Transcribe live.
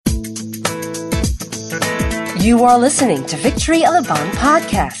You are listening to Victory Alabang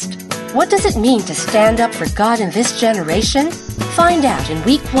podcast. What does it mean to stand up for God in this generation? Find out in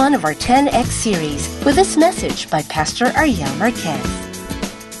week 1 of our 10X series with this message by Pastor Ariel Marquez.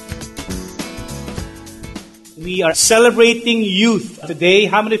 We are celebrating youth today.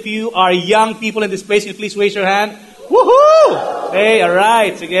 How many of you are young people in this place? Can you please raise your hand? Woohoo! Hey,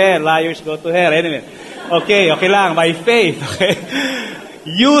 alright. Sige, liars go to hell. Anyway. Okay lang. By faith. Okay.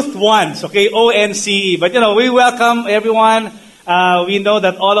 Youth once. Okay, ONCE. But we welcome everyone. We know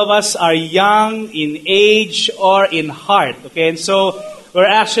that all of us are young in age or in heart. Okay, and so we're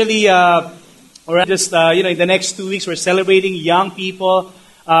actually, in the next 2 weeks, we're celebrating young people.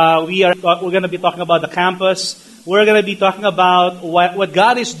 We're going to be talking about the campus. We're going to be talking about what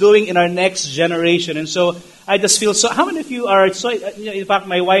God is doing in our next generation. And so I just feel so. How many of you are so? In fact,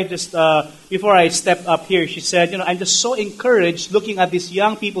 my wife just before I stepped up here, she said, I'm just so encouraged looking at these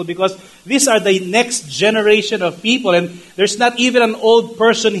young people because these are the next generation of people, and there's not even an old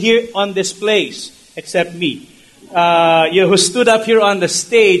person here on this place except me, who stood up here on the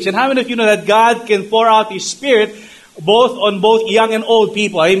stage. And how many of you know that God can pour out His Spirit on both young and old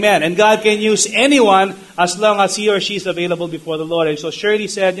people? Amen. And God can use anyone as long as he or she is available before the Lord. And so Shirley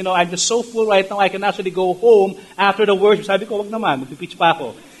said, I'm just so full right now, I can actually go home after the worship. Sabi ko, wag naman, magpipitch pa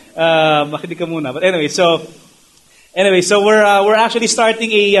ako. Makinig ka muna. But anyway, so we're actually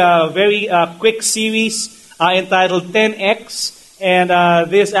starting a very quick series entitled 10X. And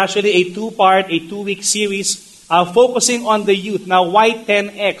this is actually a 2-week series focusing on the youth. Now, why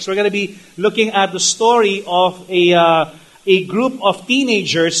 10X? We're going to be looking at the story of a group of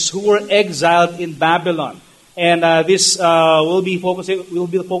teenagers who were exiled in Babylon. And we'll be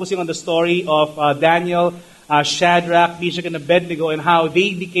focusing on the story of Daniel, Shadrach, Meshach, and Abednego, and how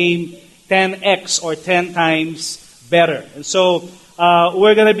they became 10X or 10 times better. And so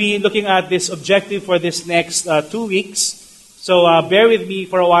we're going to be looking at this objective for this next 2 weeks. So bear with me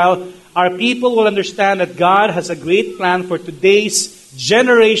for a while. Our people will understand that God has a great plan for today's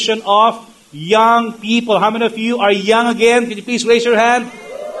generation of young people. How many of you are young again? Can you please raise your hand?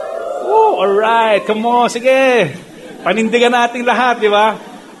 Oh, alright. Come on. Sige. Panindigan natin lahat, di ba?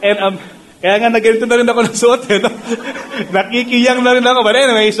 And kaya nga naganito na rin ako ng suot. Nakikiyang na rin ako. But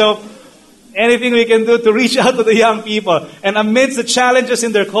anyway, so anything we can do to reach out to the young people. And amidst the challenges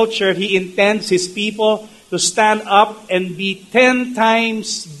in their culture, He intends His people to stand up and be 10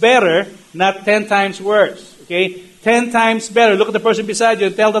 times better, not 10 times worse. Okay? 10 times better. Look at the person beside you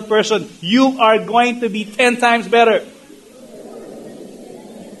and tell that person, you are going to be 10 times better.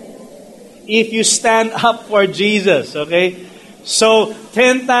 If you stand up for Jesus. Okay? So,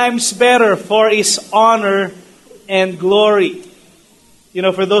 10 times better for His honor and glory.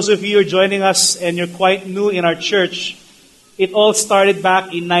 For those of you who are joining us and you're quite new in our church, it all started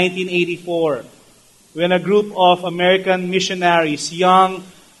back in 1984. When a group of American missionaries, young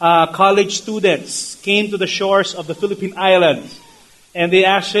college students, came to the shores of the Philippine Islands. And they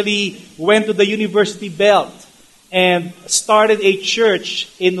actually went to the university belt and started a church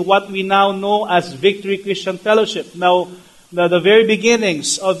in what we now know as Victory Christian Fellowship. Now, the very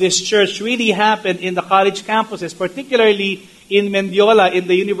beginnings of this church really happened in the college campuses, particularly in Mendiola, in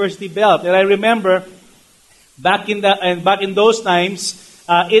the university belt. And I remember back in those times,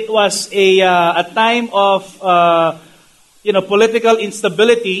 it was a time of political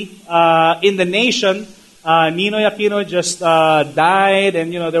instability in the nation. Ninoy Aquino just died,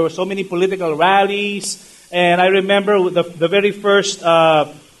 and there were so many political rallies. And I remember the very first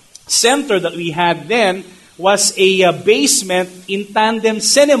center that we had then was a basement in Tandem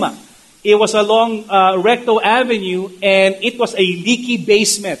Cinema. It was along Recto Avenue, and it was a leaky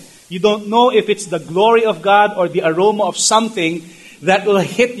basement. You don't know if it's the glory of God or the aroma of something that will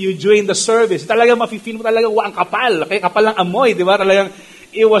hit you during the service. Talagang mafe-feel mo talaga, ang kapal. Kaya kapal ng amoy, di ba? Talagang,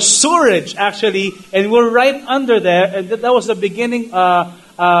 it was sewerage, actually, and we're right under there, and that was the beginning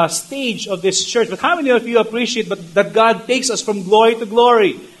stage of this church. But how many of you appreciate that God takes us from glory to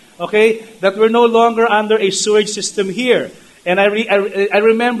glory? Okay? That we're no longer under a sewage system here. And I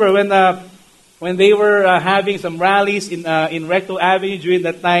remember when they were having some rallies in Recto Avenue during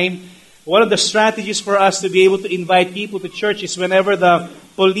that time. One of the strategies for us to be able to invite people to church is whenever the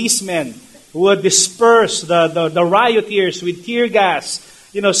policemen would disperse the rioters with tear gas.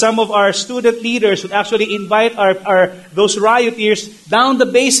 Some of our student leaders would actually invite those rioters down the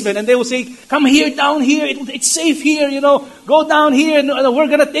basement, and they would say, "Come here, down here. It's safe here. Go down here, and we're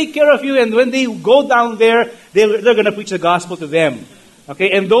gonna take care of you." And when they go down there, they're gonna preach the gospel to them. Okay,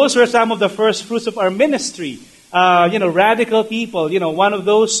 and those were some of the first fruits of our ministry. Radical people. One of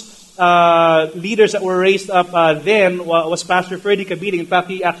those leaders that were raised up then was Pastor Ferdy Kabiling. In fact,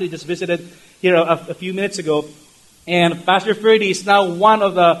 he actually just visited here a few minutes ago. And Pastor Ferdy is now one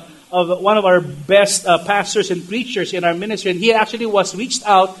of our best pastors and preachers in our ministry. And he actually was reached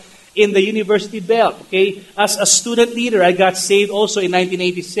out in the University Belt. Okay, as a student leader, I got saved also in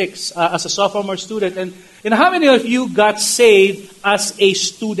 1986 as a sophomore student. And how many of you got saved as a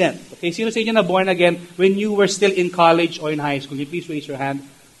student? Okay, sino sa inyo na born again when you were still in college or in high school? Can you please raise your hand?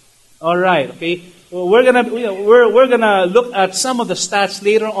 All right. Okay, well, we're gonna look at some of the stats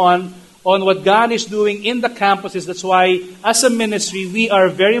later on what God is doing in the campuses. That's why, as a ministry, we are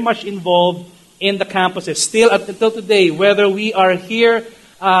very much involved in the campuses. Still, until today, whether we are here,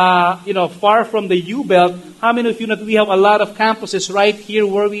 far from the U-Belt, how many of you know that we have a lot of campuses right here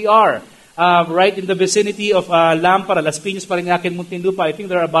where we are? Right in the vicinity of Lampara, Las Piñas, Parañaque, Muntinlupa. I think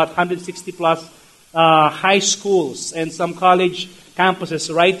there are about 160 plus high schools and some college campuses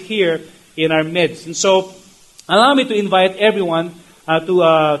right here in our midst. And so, allow me to invite everyone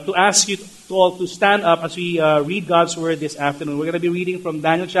to ask you all to stand up as we read God's Word this afternoon. We're going to be reading from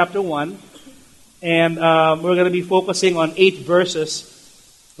Daniel chapter 1, and we're going to be focusing on 8 verses.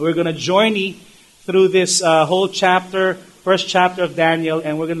 We're going to journey through this whole chapter, first chapter of Daniel,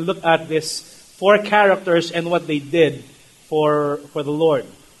 and we're going to look at these 4 characters and what they did for the Lord.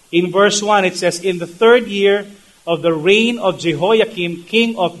 In verse 1, it says, "In the 3rd year of the reign of Jehoiakim,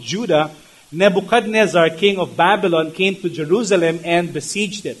 king of Judah, Nebuchadnezzar, king of Babylon, came to Jerusalem and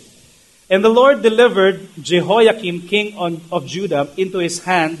besieged it. And the Lord delivered Jehoiakim, king of Judah, into his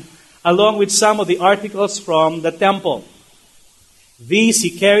hand, along with some of the articles from the temple. These he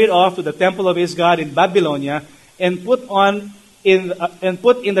carried off to the temple of his God in Babylonia and put in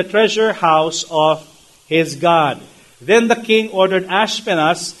the treasure house of his God. Then the king ordered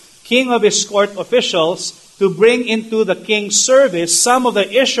Ashpenaz, king of his court officials, to bring into the king's service some of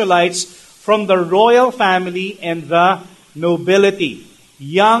the Israelites from the royal family and the nobility,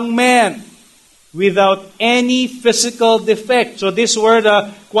 young men without any physical defect." So these were the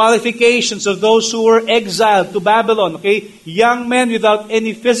qualifications of those who were exiled to Babylon. Okay, young men without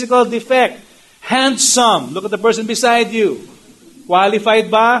any physical defect, handsome. Look at the person beside you. Qualified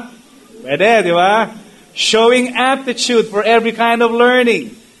ba? Pwede, di ba? Showing aptitude for every kind of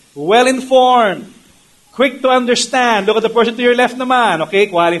learning, well-informed, quick to understand. Look at the person to your left naman. Okay,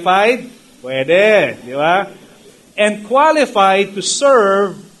 qualified? Pwede, di ba? And qualified to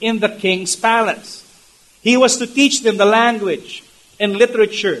serve in the king's palace. He was to teach them the language and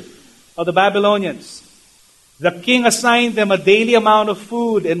literature of the Babylonians. The king assigned them a daily amount of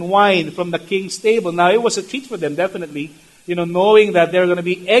food and wine from the king's table. Now, it was a treat for them, definitely, knowing that they're going to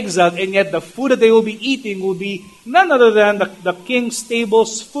be exiled, and yet the food that they will be eating will be none other than the king's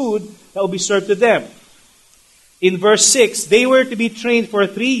table's food that will be served to them. In verse 6, they were to be trained for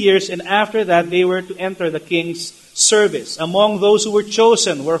 3 years, and after that they were to enter the king's service. Among those who were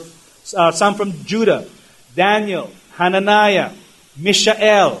chosen were some from Judah: Daniel, Hananiah,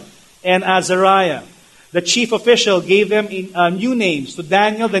 Mishael, and Azariah. The chief official gave them new names. To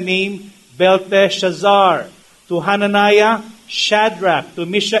Daniel, the name Belteshazzar. To Hananiah, Shadrach. To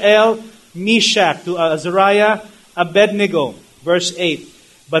Mishael, Meshach. To Azariah, Abednego. Verse 8,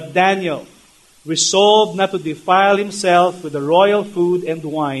 "But Daniel resolved not to defile himself with the royal food and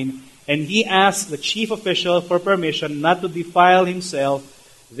wine, and he asked the chief official for permission not to defile himself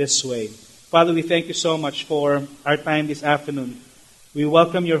this way." Father, we thank you so much for our time this afternoon. We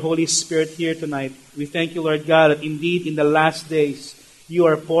welcome your Holy Spirit here tonight. We thank you, Lord God, that indeed in the last days you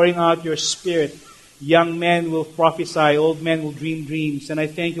are pouring out your Spirit. Young men will prophesy, old men will dream dreams. And I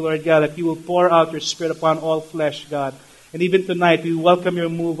thank you, Lord God, that you will pour out your Spirit upon all flesh, God. And even tonight, we welcome your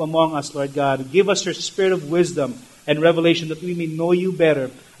move among us, Lord God. Give us your spirit of wisdom and revelation that we may know you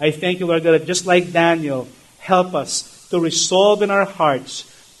better. I thank you, Lord God, that just like Daniel, help us to resolve in our hearts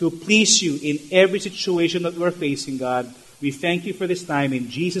to please you in every situation that we're facing, God. We thank you for this time.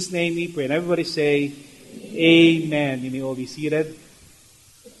 In Jesus' name we pray. And everybody say, Amen. You may all be seated.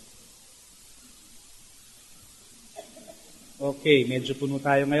 Okay, medyo puno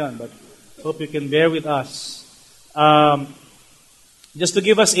tayo ngayon, but hope you can bear with us. Just to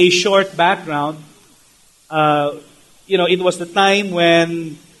give us a short background, it was the time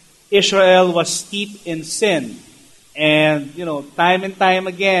when Israel was steeped in sin. And, time and time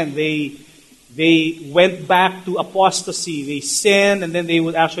again, they went back to apostasy. They sinned, and then they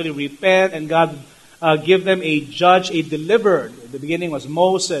would actually repent, and God give them a judge, a deliverer. The beginning was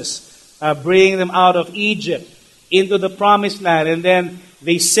Moses, bringing them out of Egypt into the promised land. And then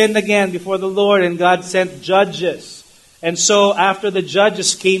they sinned again before the Lord, and God sent judges. And so after the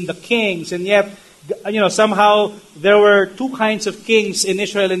judges came the kings. And yet, somehow there were two kinds of kings in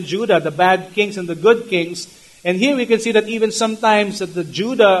Israel and Judah, the bad kings and the good kings. And here we can see that even sometimes that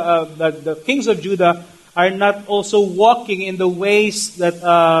the kings of Judah are not also walking in the ways that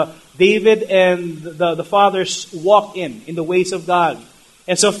David and the fathers walk in the ways of God.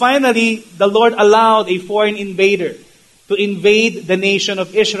 And so finally, the Lord allowed a foreign invader to invade the nation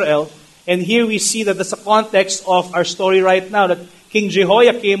of Israel. And here we see that that's the context of our story right now, that King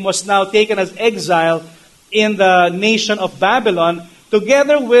Jehoiakim was now taken as exile in the nation of Babylon,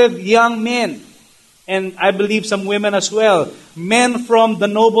 together with young men, and I believe some women as well, men from the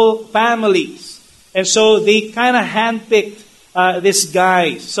noble families. And so they kind of handpicked these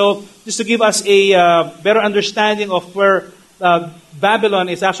guys. So just to give us a better understanding of where Babylon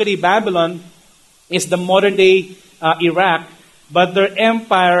is the modern day Iraq, but their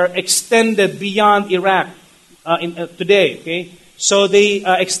empire extended beyond Iraq today. Okay, so they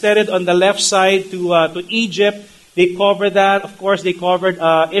extended on the left side to Egypt. They covered that. Of course, they covered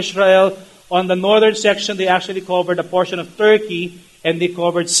Israel. On the northern section, they actually covered a portion of Turkey, and they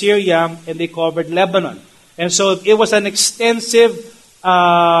covered Syria, and they covered Lebanon. And so it was an extensive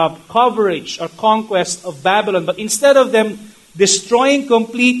coverage or conquest of Babylon. But instead of them destroying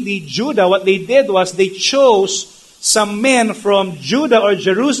completely Judah, what they did was they chose some men from Judah or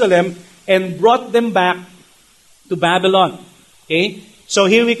Jerusalem and brought them back to Babylon. Okay? So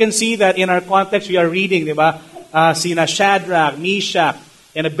here we can see that in our context we are reading, di ba? Sina Shadrach, Meshach,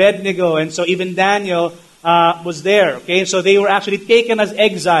 and Abednego, and so even Daniel was there. Okay? So they were actually taken as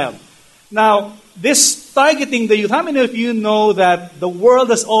exile. Now, this targeting the youth, how many of you know that the world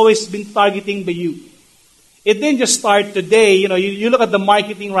has always been targeting the youth? It didn't just start today. You look at the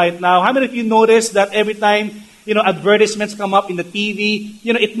marketing right now. How many of you notice that every time, advertisements come up in the TV,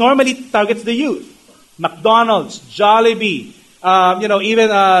 it normally targets the youth. McDonald's, Jollibee, even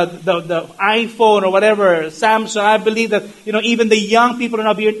the iPhone or whatever, Samsung. I believe that, even the young people are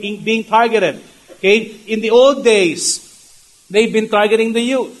now being targeted. Okay? In the old days, they've been targeting the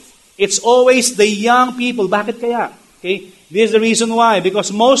youth. It's always the young people. Bakit kaya? Okay? This is the reason why.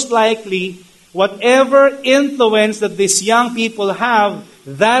 Because most likely, whatever influence that these young people have,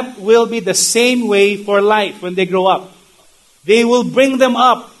 that will be the same way for life when they grow up. They will bring them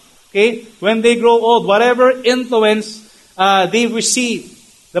up, okay, when they grow old. Whatever influence they receive.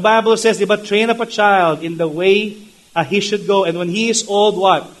 The Bible says, but train up a child in the way he should go. And when he is old,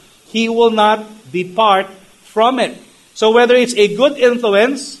 what? He will not depart from it. So whether it's a good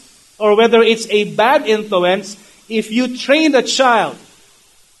influence or whether it's a bad influence, if you train the child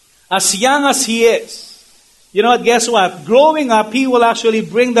as young as he is, guess what? Growing up, he will actually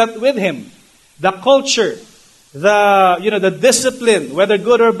bring that with him. The culture, the discipline, whether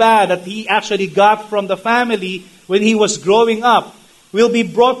good or bad, that he actually got from the family when he was growing up, will be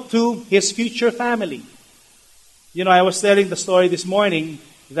brought to his future family. I was telling the story this morning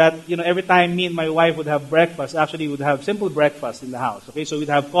that, every time me and my wife would have breakfast, actually we would have simple breakfast in the house. Okay, so we'd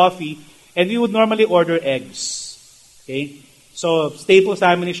have coffee, and we would normally order eggs. Okay? So, staple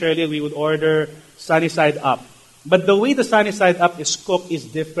family, Shirley, we would order sunny side up. But the way the sunny side up is cooked is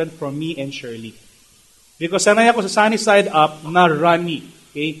different from me and Shirley. Because sanay ako sa sunny side up na runny.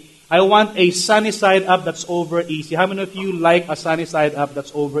 Okay? I want a sunny side up that's over easy. How many of you like a sunny side up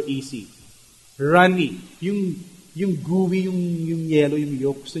that's over easy? Runny. Yung gooey, yung yellow, yung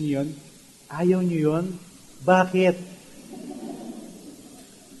yolk. Gusto niyo yun? Ayaw niyo yun? Bakit?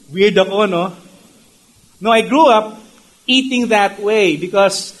 Weird ako, no? No, I grew up eating that way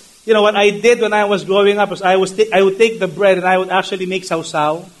because, what I did when I was growing up was I would take the bread and I would actually make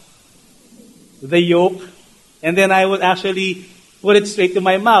sausaw, the yolk, and then I would actually put it straight to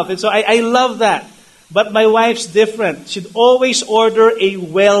my mouth. And so I love that. But my wife's different. She'd always order a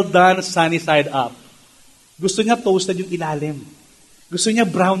well-done sunny side up. Gusto niya toasted yung ilalim. Gusto niya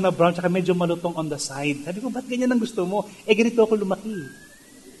brown na brown, tsaka medyo malutong on the side. Sabi ko, ba't ganyan ang gusto mo? Ganito ako lumaki.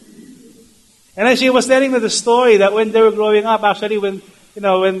 And then she was telling me the story that when they were growing up, actually when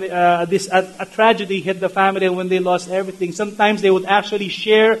a tragedy hit the family and when they lost everything, sometimes they would actually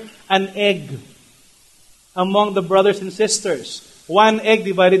share an egg among the brothers and sisters. One egg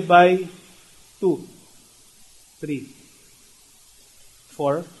divided by 2, 3,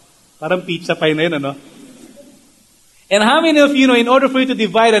 4. Parang pizza pa yun, ano? And how many of you know, in order for you to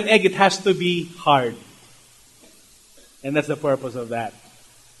divide an egg, it has to be hard. And that's the purpose of that.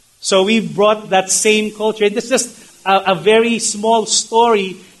 So we brought that same culture. And this is just a very small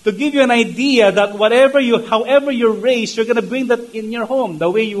story to give you an idea that however you're raised, you're going to bring that in your home. The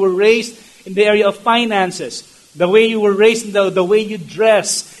way you were raised in the area of finances. the way you were raised, the way you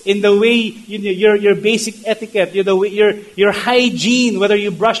dress, in the way your basic etiquette, your hygiene, whether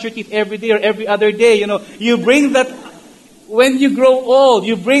you brush your teeth every day or every other day, you bring that when you grow old.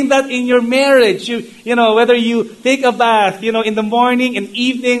 You bring that in your marriage. Whether you take a bath, in the morning and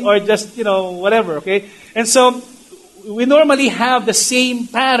evening or just, whatever, okay? And so we normally have the same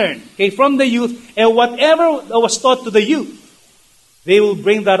pattern, okay, from the youth, and whatever was taught to the youth, they will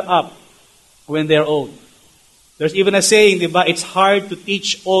bring that up when they're old. There's even a saying, diba, it's hard to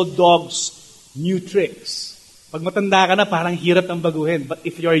teach old dogs new tricks. Pag matanda ka na, parang hirap ng baguhin. But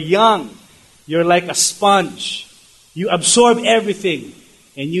if you're young, you're like a sponge. You absorb everything,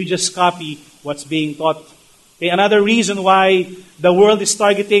 and you just copy what's being taught. Okay, another reason why the world is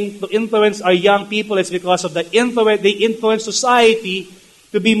targeting to influence our young people is because of they influence society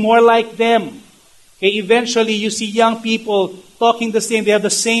to be more like them. Okay, eventually you see young people talking the same. They have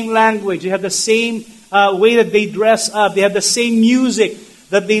the same language. They have the same way that they dress up. They have the same music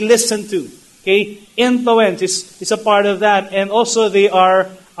that they listen to. Okay, influence is a part of that, and also they are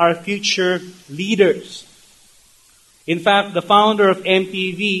our future leaders. In fact, the founder of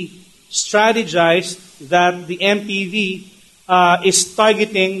MTV strategized that the MTV is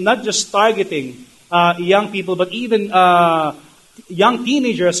targeting, not just targeting young people, but even young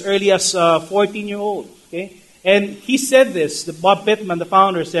teenagers as early as 14-year-olds. Okay? And he said this, Bob Pittman, the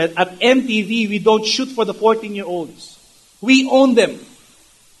founder, said, at MTV, we don't shoot for the 14-year-olds. We own them.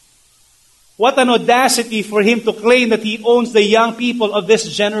 What an audacity for him to claim that he owns the young people of this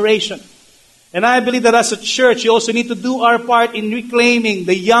generation. And I believe that as a church, we also need to do our part in reclaiming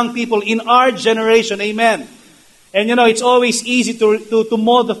the young people in our generation. Amen. And it's always easy to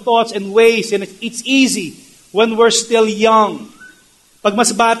mold the thoughts and ways. And it's easy when we're still young. Pag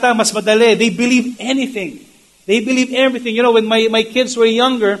mas bata, mas madali. They believe anything. They believe everything. When my kids were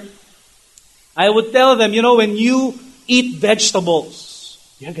younger, I would tell them, when you eat vegetables,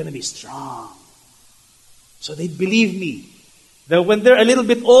 you're going to be strong. So they believe me. That when they're a little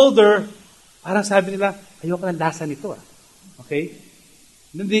bit older, parang sabi nila, ayoko ng lasa nito. Okay?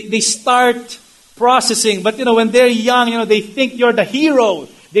 Then they start processing. But, when they're young, they think you're the hero.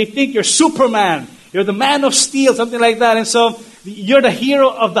 They think you're Superman. You're the man of steel, something like that. And so, you're the hero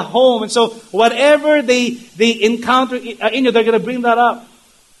of the home. And so, whatever they encounter in you, they're going to bring that up.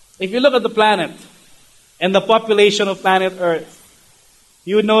 If you look at the planet and the population of planet Earth,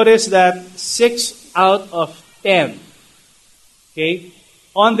 you would notice that 6 out of 10, okay,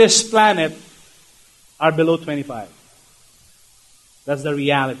 on this planet are below 25. That's the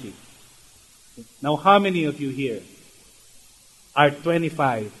reality. Now, how many of you here are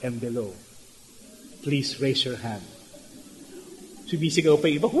 25 and below? Please raise your hand. Sumisigaw pa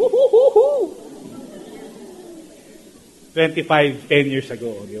iba. 25, 10 years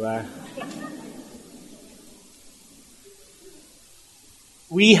ago, di ba?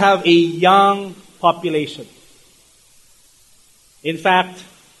 We have a young population. In fact,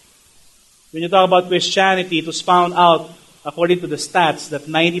 when you talk about Christianity, it was found out, according to the stats, that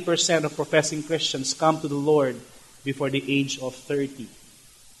 90% of professing Christians come to the Lord before the age of 30.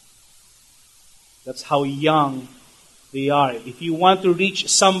 That's how young they are. If you want to reach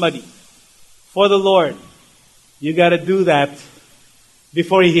somebody for the Lord, you got to do that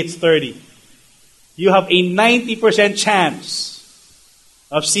before he hits 30. You have a 90% chance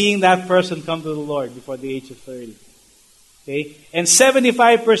of seeing that person come to the Lord before the age of 30. Okay? And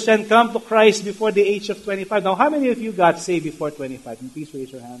 75% come to Christ before the age of 25. Now, how many of you got saved before 25? Can you please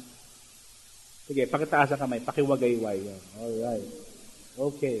raise your hand? Sige, pakitaas ang kamay. Pakiwagayway. All right.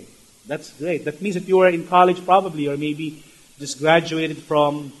 Okay. That's great. That means that you were in college probably, or maybe just graduated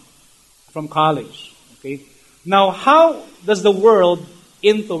from college. Okay? Now, how does the world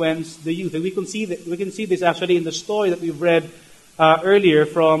influence the youth? And we can see this actually in the story that we've read earlier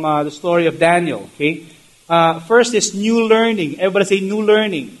from the story of Daniel. Okay? First is new learning. Everybody say new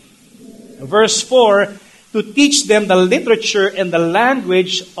learning. Verse 4, to teach them the literature and the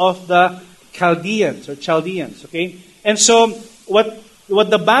language of the Chaldeans. Okay? And so, what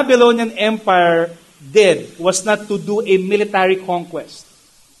the Babylonian Empire did was not to do a military conquest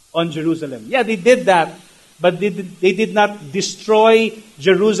on Jerusalem. Yeah, they did that, but they did not destroy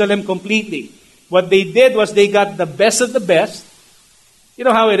Jerusalem completely. What they did was they got the best of the best. You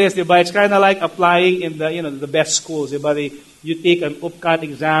know how it is, diba? It's kind of like applying in the best schools. Diba? You take an UPCAT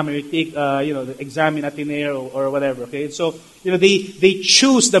exam, or you take the exam in Ateneo or whatever. Okay, so they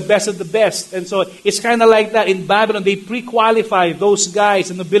choose the best of the best, and so it's kind of like that in Babylon. They pre-qualify those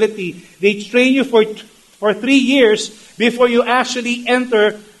guys in nobility. They train you for 3 years before you actually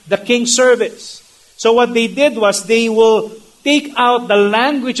enter the king's service. So what they did was they will take out the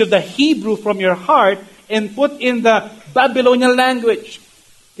language of the Hebrew from your heart, and put in the Babylonian language.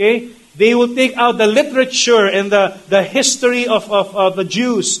 Okay? They will take out the literature and the history of the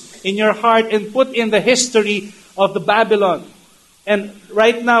Jews in your heart and put in the history of the Babylon. And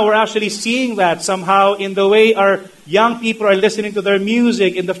right now, we're actually seeing that somehow in the way our young people are listening to their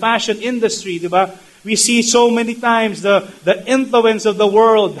music, in the fashion industry, diba? We see so many times the influence of the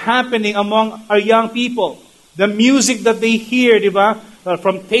world happening among our young people. The music that they hear, diba?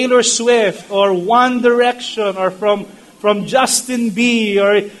 From Taylor Swift or One Direction or from Justin B.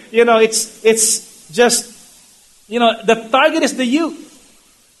 or, it's just, the target is the youth.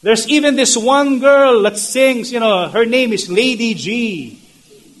 There's even this one girl that sings, her name is Lady G.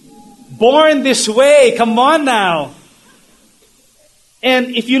 Born This Way, come on now.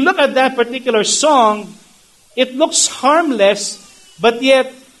 And if you look at that particular song, it looks harmless, but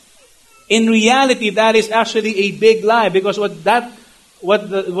yet, in reality, that is actually a big lie. Because what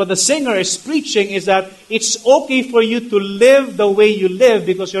the singer is preaching is that it's okay for you to live the way you live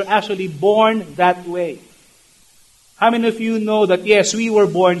because you're actually born that way. How many of you know that, yes, we were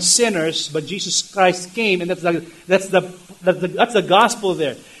born sinners, but Jesus Christ came, and that's the gospel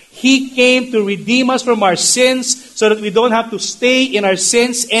there. He came to redeem us from our sins so that we don't have to stay in our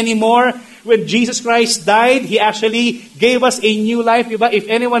sins anymore. When Jesus Christ died, He actually gave us a new life. If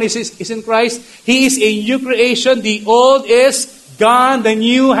anyone is in Christ, he is a new creation. The old is gone, the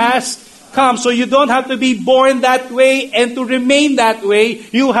new has come. So you don't have to be born that way and to remain that way.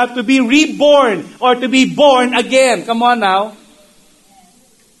 You have to be reborn or to be born again. Come on now.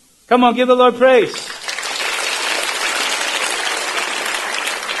 Come on, give the Lord praise.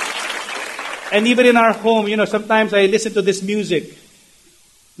 And even in our home, sometimes I listen to this music.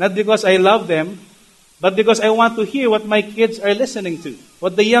 Not because I love them, but because I want to hear what my kids are listening to.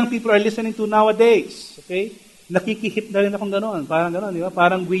 What the young people are listening to nowadays. Okay? Nakikihip na rin akong gano'n. Parang gano'n, di ba?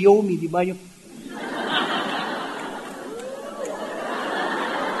 Parang Guyomi, di ba?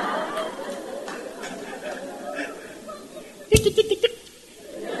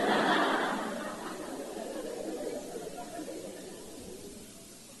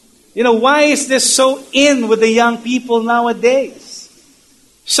 Why is this so in with the young people nowadays?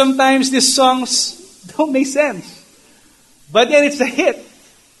 Sometimes these songs don't make sense. But yet it's a hit.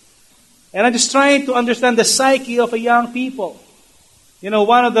 And I'm just trying to understand the psyche of a young people.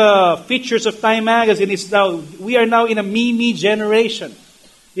 One of the features of Time Magazine is we are now in a me generation.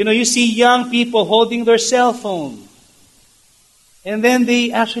 You see young people holding their cell phone. And then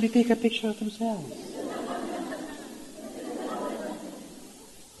they actually take a picture of themselves.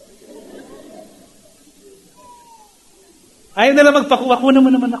 Ayaw nila magpakuha, ako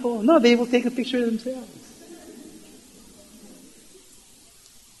naman ako. No, they will take a picture of themselves.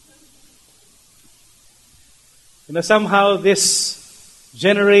 Somehow this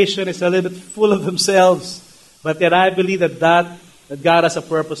generation is a little bit full of themselves, but yet I believe that God has a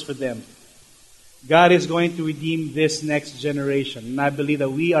purpose for them. God is going to redeem this next generation. And I believe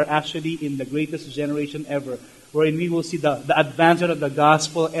that we are actually in the greatest generation ever, wherein we will see the advancement of the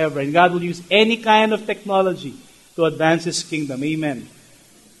gospel ever. And God will use any kind of technology to advance His kingdom. Amen.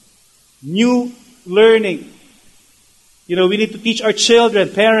 New learning. We need to teach our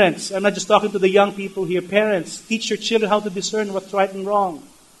children, parents. I'm not just talking to the young people here. Parents, teach your children how to discern what's right and wrong.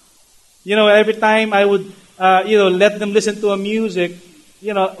 Every time I would, let them listen to a music,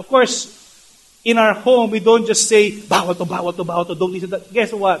 of course, in our home, we don't just say, bawal to, don't listen to that.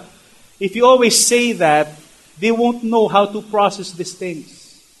 Guess what? If you always say that, they won't know how to process these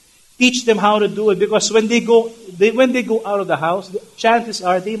things. Teach them how to do it, because when they go out of the house, the chances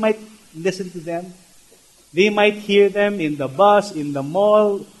are they might listen to them. They might hear them in the bus, in the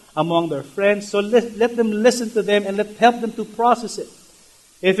mall, among their friends. So let them listen to them and help them to process it.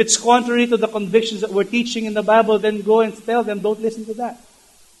 If it's contrary to the convictions that we're teaching in the Bible, then go and tell them, don't listen to that.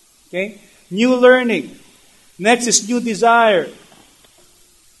 Okay? New learning. Next is new desire.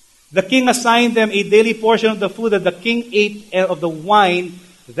 The king assigned them a daily portion of the food that the king ate and of the wine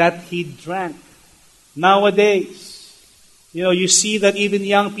that he drank. Nowadays, you see that even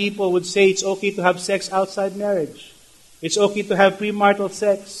young people would say it's okay to have sex outside marriage. It's okay to have premarital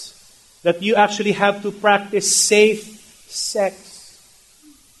sex. That you actually have to practice safe sex.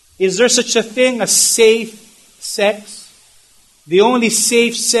 Is there such a thing as safe sex? The only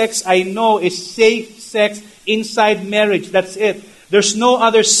safe sex I know is safe sex inside marriage. That's it. There's no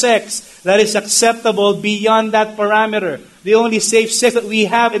other sex that is acceptable beyond that parameter. The only safe sex that we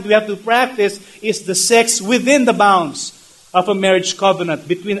have and we have to practice is the sex within the bounds of a marriage covenant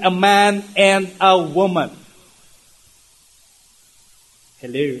between a man and a woman.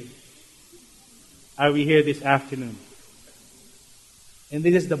 Hello. Are we here this afternoon? And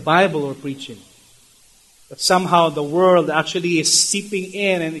this is the Bible we're preaching. But somehow the world actually is seeping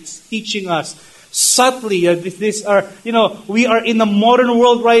in and it's teaching us subtly. We are in a modern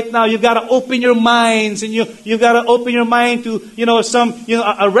world right now. You've got to open your minds, and you've got to open your mind to,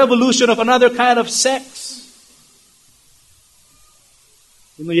 a revolution of another kind of sex.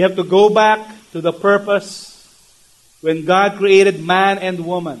 You have to go back to the purpose when God created man and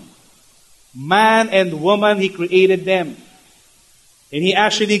woman. Man and woman, He created them. And He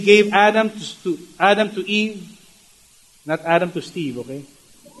actually gave Adam to Eve. Not Adam to Steve, okay?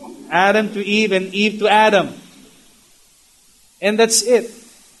 Adam to Eve and Eve to Adam. And that's it.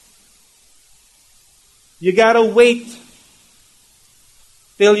 You gotta wait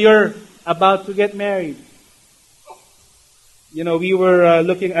till you're about to get married. We were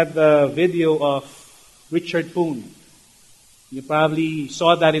looking at the video of Richard Poon. You probably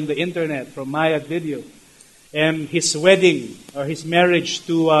saw that in the internet from Maya Video. And his wedding, or his marriage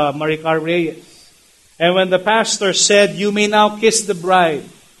to Maricar Reyes. And when the pastor said, "You may now kiss the bride,"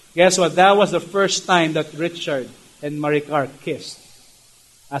 guess what? That was the first time that Richard and Maricar kissed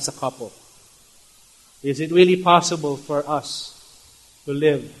as a couple. Is it really possible for us to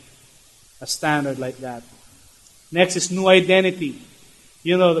live a standard like that? Next is new identity.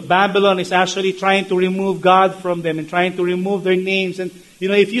 Babylon is actually trying to remove God from them and trying to remove their names. And,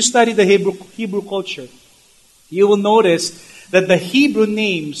 if you study the Hebrew culture, you will notice that the Hebrew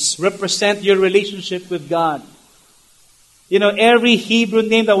names represent your relationship with God. Every Hebrew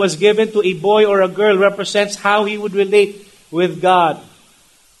name that was given to a boy or a girl represents how he would relate with God.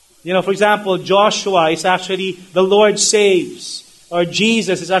 For example, Joshua is actually the Lord saves. Or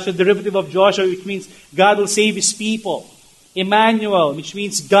Jesus is actually a derivative of Joshua, which means God will save His people. Emmanuel, which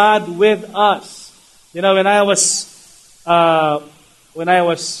means God with us. When I was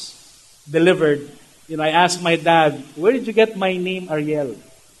delivered, I asked my dad, "Where did you get my name, Ariel?"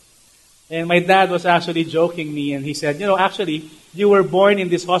 And my dad was actually joking me, and he said, "Actually, you were born in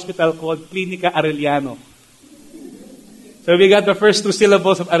this hospital called Clinica Arellano." So we got the first two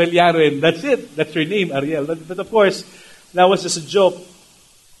syllables of Arellano, and that's it. That's your name, Ariel. But of course, that was just a joke.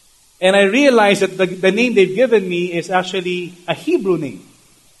 And I realized that the name they've given me is actually a Hebrew name.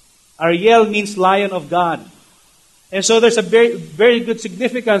 Ariel means Lion of God. And so there's a very, very good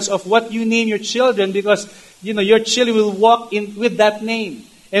significance of what you name your children, because, your children will walk in with that name.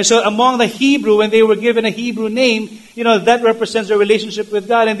 And so among the Hebrew, when they were given a Hebrew name, that represents their relationship with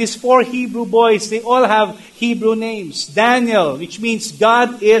God. And these 4 Hebrew boys, they all have Hebrew names. Daniel, which means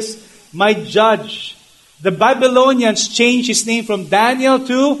God is my judge. The Babylonians changed his name from Daniel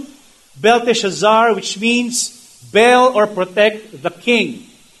to Belteshazzar, which means bail or protect the king.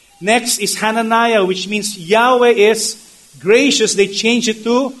 Next is Hananiah, which means Yahweh is gracious. They changed it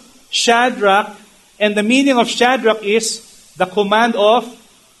to Shadrach. And the meaning of Shadrach is the command of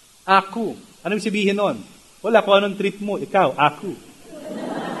Aku. Ano yung sabihin nun? Wala, kung anong trip mo, ikaw, Aku.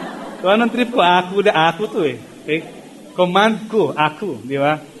 Kung anong trip ko, Aku to eh. Okay? Command ko, Aku. Di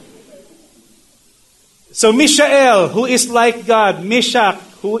ba? So Mishael, who is like God. Meshach,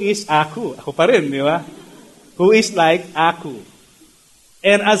 who is Aku. Ako pa rin, di ba? Who is like Aku.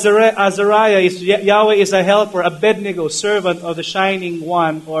 And Azariah is Yahweh is a helper. Abednego, servant of the Shining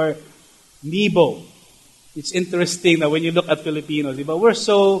One, or Nebo. It's interesting that when you look at Filipinos, we're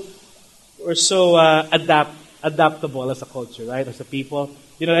so adaptable as a culture, right? As a people,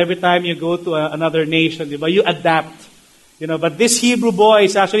 every time you go to another nation, you adapt. But these Hebrew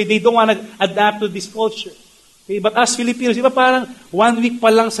boys actually they don't want to adapt to this culture. Okay? But as Filipinos, parang 1 week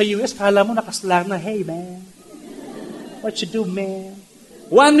pa lang sa US, kala mo nakaslang na, "Hey man, what you do, man?"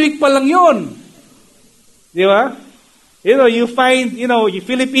 1 week pa lang yun. Di ba? You find,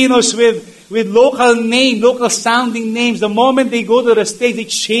 Filipinos with local sounding names. The moment they go to the States, they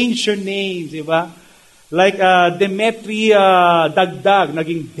change their names, di ba? Like Demetria Dagdag,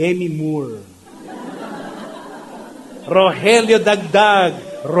 naging Demi Moore. Rogelio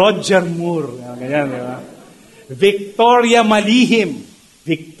Dagdag, Roger Moore. Ganyan, di ba? Victoria Malihim,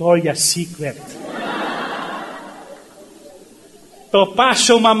 Victoria's Secret.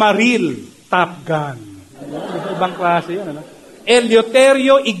 Topacio Mamaril, Top Gun. Ibang klase yun, ano?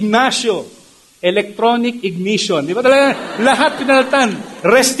 Eleuterio Ignacio, Electronic Ignition. Di ba talaga? Lahat pinaltan.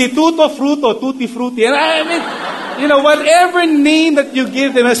 Restituto Fruto, Tutti Frutti. And I mean, whatever name that you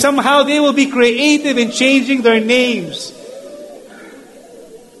give them, somehow they will be creative in changing their names.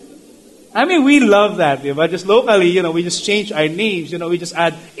 I mean, we love that, di ba? Just locally, we just change our names. We just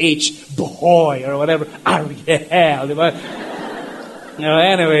add H, Boy, or whatever. Ariel, di ba?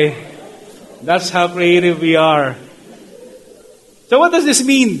 Anyway, that's how creative we are. So what does this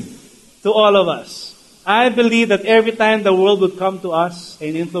mean to all of us? I believe that every time the world would come to us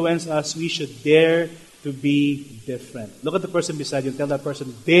and influence us, we should dare to be different. Look at the person beside you. Tell that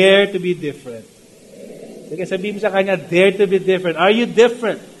person, dare to be different. Sige, sabihin mo sa kanya, dare to be different. Are you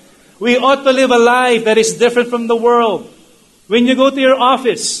different? We ought to live a life that is different from the world. When you go to your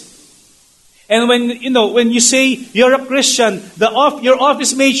office, and when you say you're a Christian, your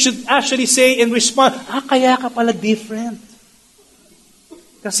office mate should actually say in response, kaya ka pala different.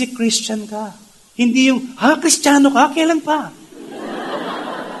 Kasi Christian ka. Hindi yung, Kristiyano ka? Kailan pa?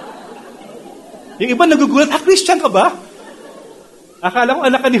 Yung iba nagugulat, Christian ka ba? Akala ko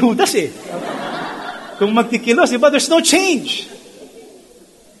anak ka ni Judas eh. Kung magtikilos, diba? There's no change.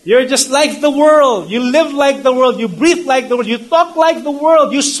 You're just like the world. You live like the world. You breathe like the world. You talk like the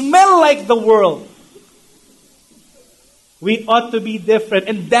world. You smell like the world. We ought to be different.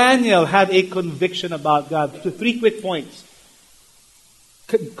 And Daniel had a conviction about God. 3 quick points.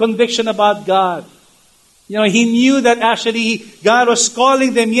 Conviction about God. He knew that actually God was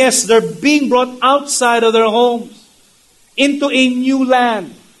calling them. Yes, they're being brought outside of their homes into a new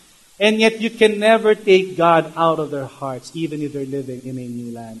land. And yet you can never take God out of their hearts, even if they're living in a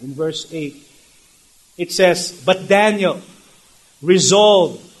new land. In verse 8, it says, But Daniel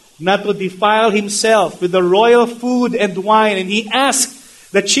resolved not to defile himself with the royal food and wine. And he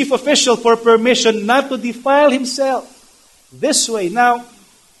asked the chief official for permission not to defile himself this way. Now,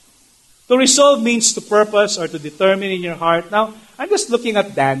 to resolve means to purpose or to determine in your heart. Now, I'm just looking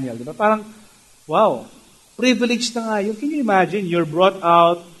at Daniel. Diba? Parang, wow, privileged na nga yun. Can you imagine? You're brought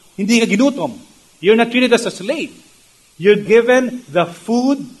out, hindi ka ginutom. You're not treated as a slave. You're given the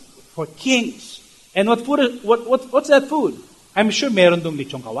food for kings. And what's that food? I'm sure meron dong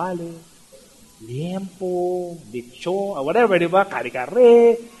lechong kawali, liempo, lechon, or whatever, diba?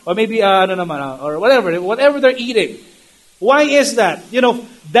 Kare-kare, or maybe, or whatever they're eating. Why is that?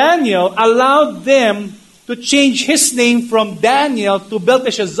 Daniel allowed them to change his name from Daniel to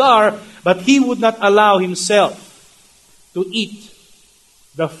Belteshazzar, but he would not allow himself to eat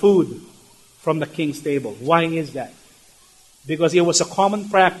the food from the king's table. Why is that? Because it was a common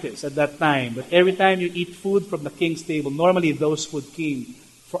practice at that time. But every time you eat food from the king's table, normally those food came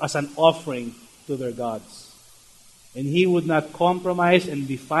as an offering to their gods. And he would not compromise and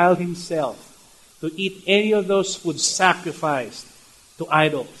defile himself to eat any of those foods sacrificed to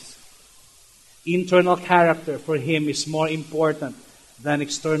idols. Internal character for him is more important than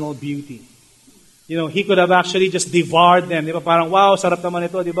external beauty. He could have actually just devoured them. Di ba? Parang, wow, sarap naman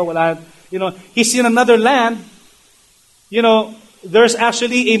ito. Di ba? Wala, he's in another land. There's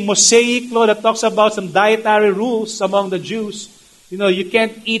actually a Mosaic law that talks about some dietary rules among the Jews. You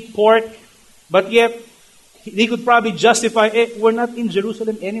can't eat pork. But yet, he could probably justify it. We're not in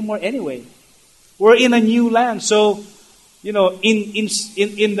Jerusalem anymore anyway. We're in a new land. So, in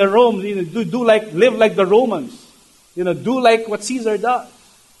the Rome, live like the Romans. Do like what Caesar does.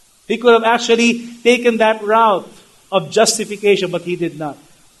 He could have actually taken that route of justification, but he did not.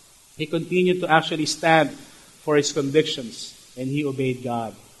 He continued to actually stand for his convictions, and he obeyed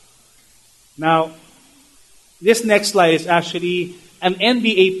God. Now, this next slide is actually an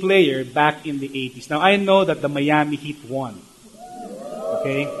NBA player back in the 80s. Now, I know that the Miami Heat won.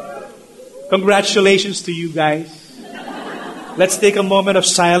 Okay? Congratulations to you guys. Let's take a moment of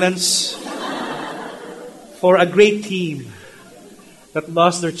silence for a great team that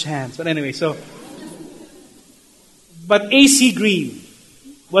lost their chance. But anyway, but AC Green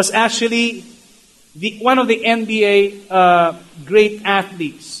was actually one of the NBA great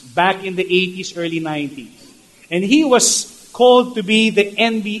athletes back in the 80s, early 90s. And he was called to be the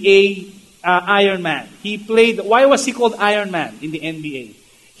NBA Iron Man. Why was he called Iron Man in the NBA?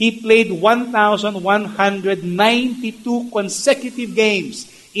 He played 1,192 consecutive games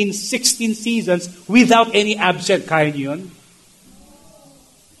in 16 seasons without any absent. Kaya niyo yun?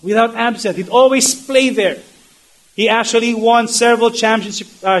 Without absent. He'd always play there. He actually won several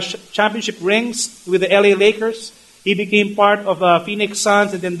championship rings with the LA Lakers. He became part of Phoenix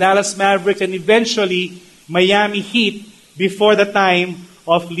Suns and then Dallas Mavericks and eventually Miami Heat before the time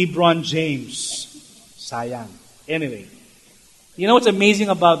of LeBron James. Sayang. Anyway, you know what's amazing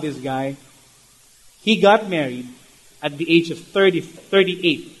about this guy? He got married at the age of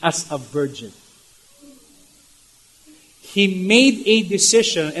 38 as a virgin. He made a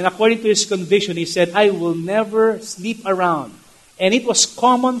decision, and according to his conviction, he said, I will never sleep around. And it was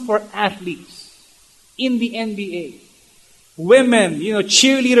common for athletes in the NBA. Women,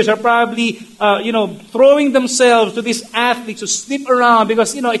 cheerleaders are probably, throwing themselves to these athletes to sleep around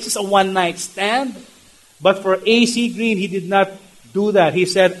because, it's just a one-night stand. But for AC Green, he did not do that. He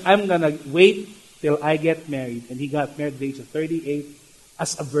said, I'm going to wait till I get married. And he got married at the age of 38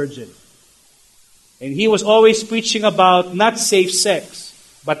 as a virgin. And he was always preaching about not safe sex,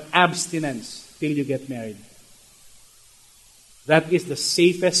 but abstinence. till you get married. That is the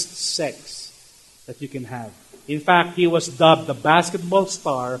safest sex that you can have. In fact, he was dubbed the basketball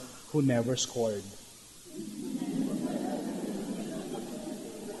star who never scored.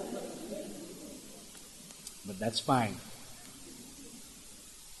 But that's fine.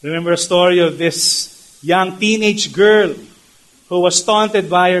 Remember a story of this young teenage girl who was taunted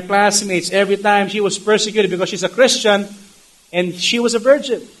by her classmates every time she was persecuted because she's a Christian and she was a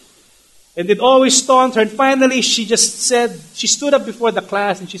virgin. And they'd always taunt her. And finally, she stood up before the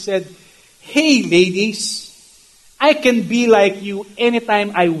class and she said, "Hey, ladies, I can be like you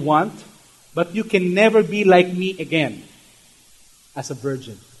anytime I want, but you can never be like me again as a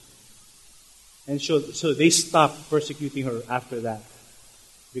virgin." And so they stopped persecuting her after that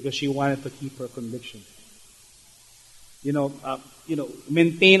because she wanted to keep her conviction.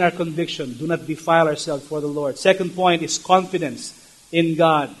 Maintain our conviction. Do not defile ourselves for the Lord. Second point is confidence in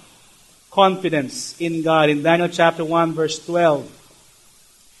God. Confidence in God. In Daniel chapter 1, verse 12.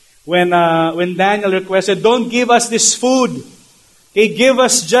 When Daniel requested, "Don't give us this food. Okay, give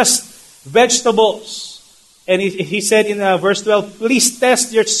us just vegetables." And he said in verse 12, "Please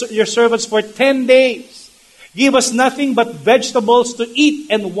test your servants for 10 days. Give us nothing but vegetables to eat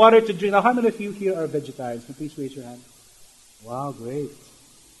and water to drink." Now, how many of you here are vegetarians? Please raise your hand. Wow, great.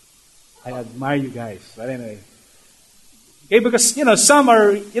 I admire you guys. But anyway. Okay, because, some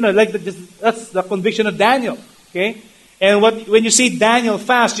are, that's the conviction of Daniel. Okay? And when you see Daniel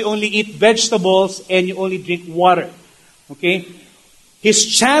fast, you only eat vegetables and you only drink water. Okay? He's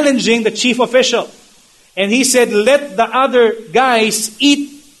challenging the chief official. And he said, "Let the other guys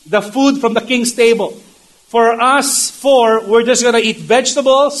eat the food from the king's table. For us four, we're just going to eat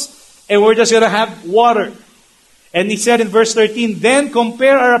vegetables and we're just going to have water." And he said in verse 13, "Then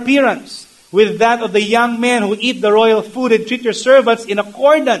compare our appearance with that of the young men who eat the royal food and treat your servants in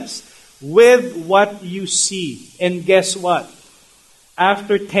accordance with what you see." And guess what?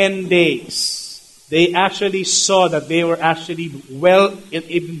 After 10 days, they actually saw that they were actually well and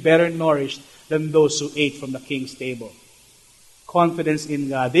even better nourished than those who ate from the king's table. Confidence in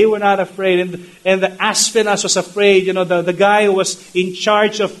God. They were not afraid. And the Aspenas was afraid. The guy who was in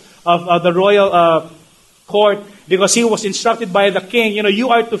charge of the royal court, because he was instructed by the king, you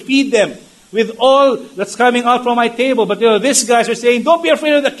are to feed them with all that's coming out from my table. But these guys are saying, "Don't be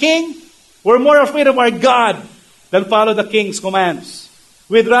afraid of the king. We're more afraid of our God than follow the king's commands.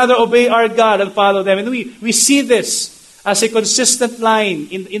 We'd rather obey our God than follow them." And we see this as a consistent line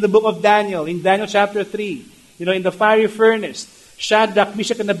in the book of Daniel, in Daniel chapter 3. In the fiery furnace, Shadrach,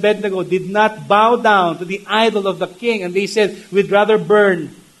 Meshach, and Abednego did not bow down to the idol of the king. And they said, "We'd rather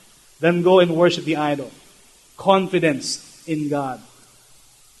burn than go and worship the idol." Confidence in God.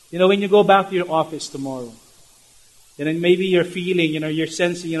 When you go back to your office tomorrow, and maybe you're feeling, you're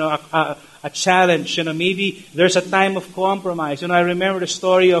sensing, a challenge. Maybe there's a time of compromise. I remember the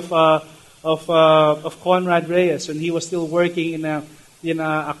story of Conrad Reyes when he was still working in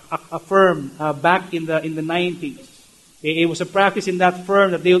a firm back in the 90s. It was a practice in that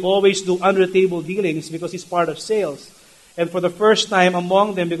firm that they would always do under-the-table dealings because he's part of sales. And for the first time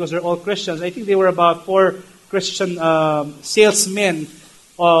among them, because they're all Christians, I think they were about 4 Christian salesmen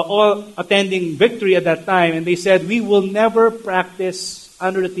all attending Victory at that time. And they said, "We will never practice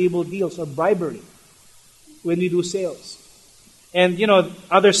under-the-table deals or bribery when we do sales." And,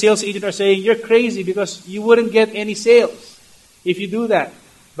 other sales agents are saying, "You're crazy because you wouldn't get any sales if you do that."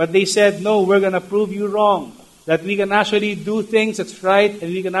 But they said, "No, we're going to prove you wrong. That we can actually do things that's right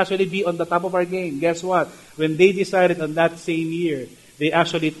and we can actually be on the top of our game." Guess what? When they decided on that same year, they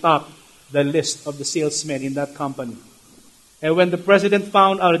actually topped the list of the salesmen in that company. And when the president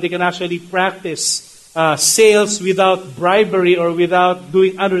found out that they can actually practice sales without bribery or without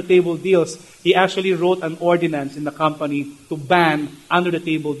doing under-the-table deals, he actually wrote an ordinance in the company to ban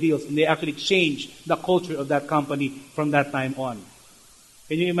under-the-table deals. And they actually changed the culture of that company from that time on.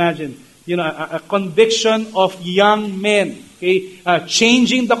 Can you imagine? A conviction of young men,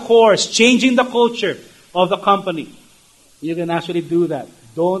 changing the course, changing the culture of the company. You can actually do that.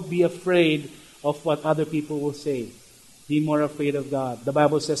 Don't be afraid of what other people will say. Be more afraid of God. The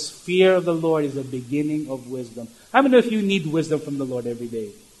Bible says, "Fear of the Lord is the beginning of wisdom." How many of you need wisdom from the Lord every day?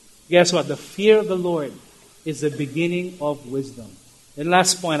 Guess what? The fear of the Lord is the beginning of wisdom. And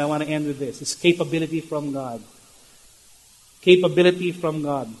last point, I want to end with this. It's capability from God. Capability from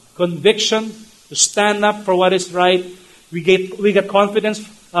God. Conviction to stand up for what is right. We get confidence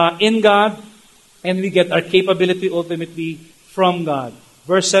in God, and we get our capability ultimately from God.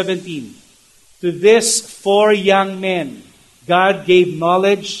 Verse 17. To these 4 young men, God gave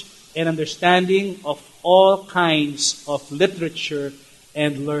knowledge and understanding of all kinds of literature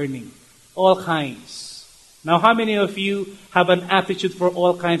and learning. All kinds. Now, how many of you have an aptitude for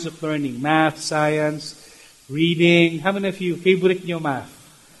all kinds of learning? Math, science, reading. How many of you, favorite nyo math?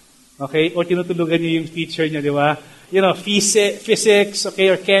 Okay? Or tinutulugan nyo yung teacher nyo, di ba? You know, physics, okay,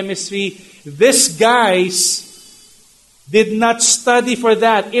 or chemistry. These guys did not study for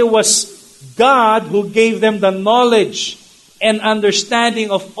that. It was God who gave them the knowledge and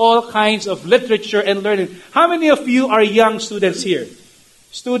understanding of all kinds of literature and learning. How many of you are young students here?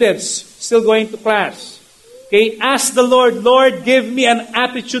 Students, still going to class. Okay, ask the Lord, Lord, give me an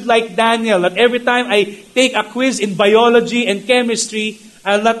aptitude like Daniel, that every time I take a quiz in biology and chemistry,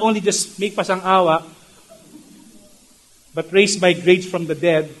 I'll not only just make pasang-awa, but raise my grades from the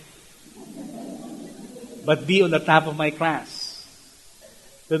dead, but be on the top of my class.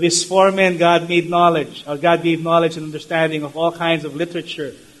 To these four men, God gave knowledge and understanding of all kinds of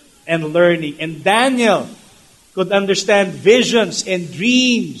literature and learning. And Daniel could understand visions and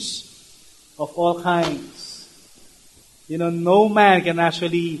dreams of all kinds. You know, no man can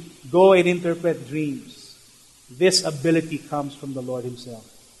actually go and interpret dreams. This ability comes from the Lord Himself.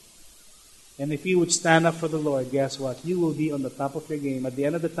 And if you would stand up for the Lord, guess what? You will be on the top of your game. At the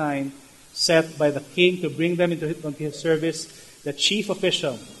end of the time, set by the king to bring them into his service, the chief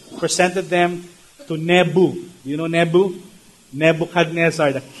official presented them to Nebu. You know Nebu?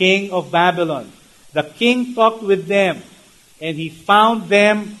 Nebuchadnezzar, the king of Babylon. The king talked with them, and he found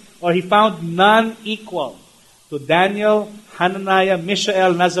none equal to Daniel, Hananiah,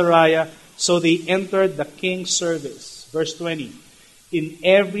 Mishael, Azariah. So they entered the king's service. Verse 20. In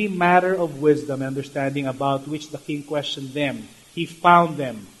every matter of wisdom and understanding about which the king questioned them, he found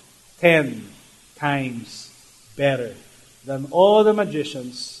them 10 times better than all the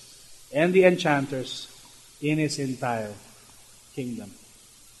magicians and the enchanters in his entire kingdom.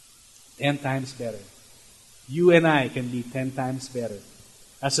 10 times better. You and I can be 10 times better.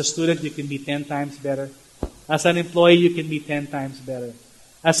 As a student, you can be 10 times better. As an employee, you can be 10 times better.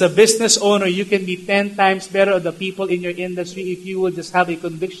 As a business owner, you can be 10 times better of the people in your industry if you will just have a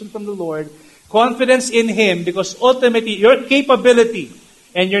conviction from the Lord, confidence in Him, because ultimately your capability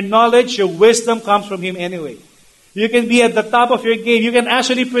and your knowledge, your wisdom comes from Him anyway. You can be at the top of your game. You can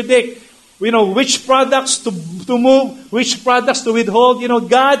actually predict, which products to move, which products to withhold.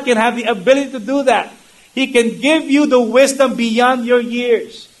 God can have the ability to do that. He can give you the wisdom beyond your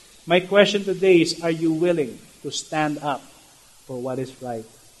years. My question today is, are you willing to stand up for what is right?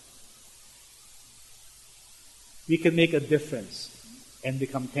 We can make a difference and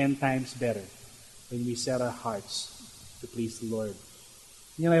become 10 times better when we set our hearts to please the Lord.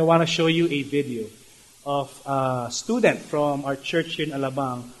 I want to show you a video of a student from our church here in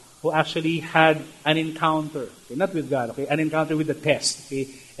Alabang who actually had an encounter, not with God, an encounter with the test,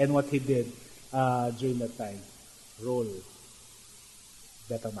 and what he did during that time. Roll.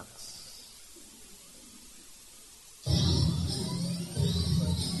 Betamax.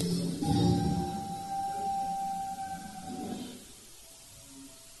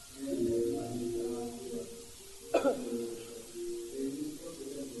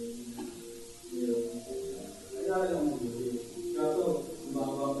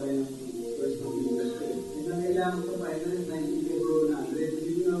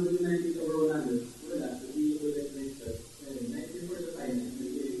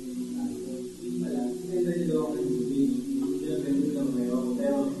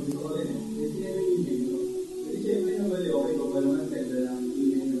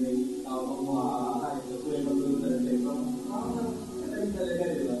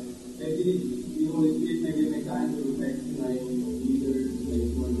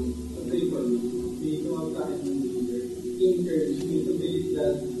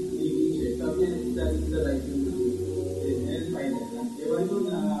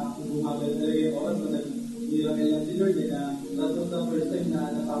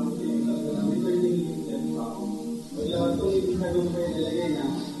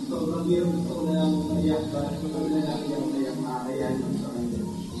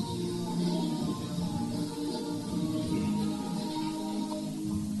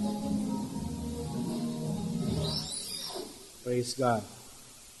 Praise God.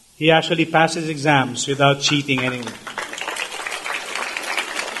 He actually passed his exams without cheating anyway.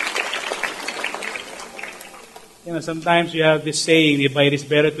 Sometimes you have this saying, it is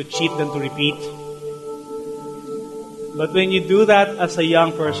better to cheat than to repeat. But when you do that as a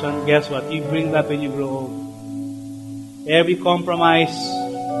young person, guess what? You bring that when you grow old. Every compromise,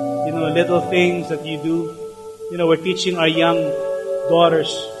 little things that you do. We're teaching our young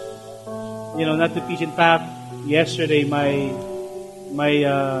daughters, not to teach. In fact, yesterday, my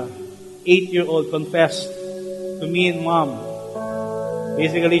 8-year-old confessed to me and Mom,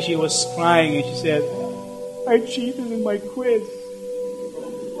 Basically, she was crying and she said, I cheated in my quiz.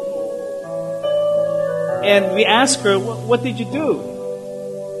 And we asked her, what did you do?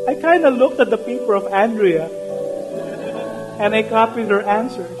 I kind of looked at the paper of Andrea and I copied her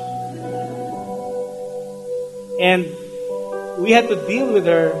answers. And we had to deal with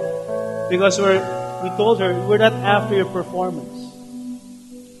her because we told her, we're not after your performance.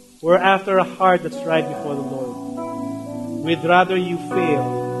 We're after a heart that's right before the Lord. We'd rather you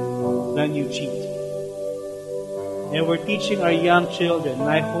fail than you cheat. And we're teaching our young children, and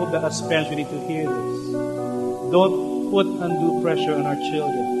I hope that as parents we need to hear this. Don't put undue pressure on our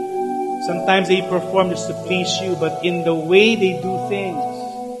children. Sometimes they perform just to please you, but in the way they do things,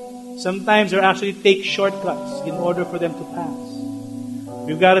 sometimes they actually take shortcuts in order for them to pass.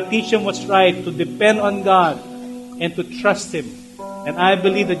 We've got to teach them what's right, to depend on God, and to trust Him. And I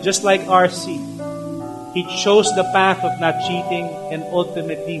believe that just like R.C., he chose the path of not cheating, and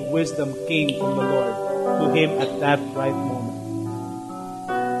ultimately wisdom came from the Lord to him at that right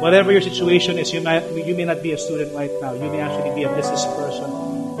moment. Whatever your situation is, you may not be a student right now. You may actually be a business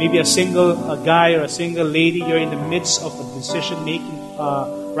person. Maybe a single guy or a single lady. You're in the midst of a decision making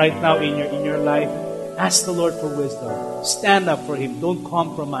right now in your life. Ask the Lord for wisdom. Stand up for Him. Don't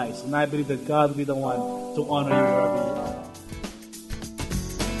compromise. And I believe that God will be the one to honor you wherever you are.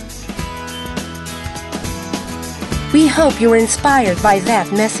 We hope you were inspired by that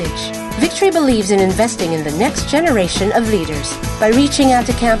message. Victory believes in investing in the next generation of leaders by reaching out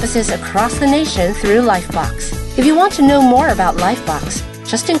to campuses across the nation through Lifebox. If you want to know more about Lifebox,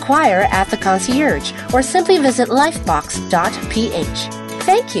 just inquire at the concierge or simply visit lifebox.ph.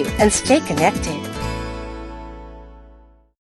 Thank you and stay connected.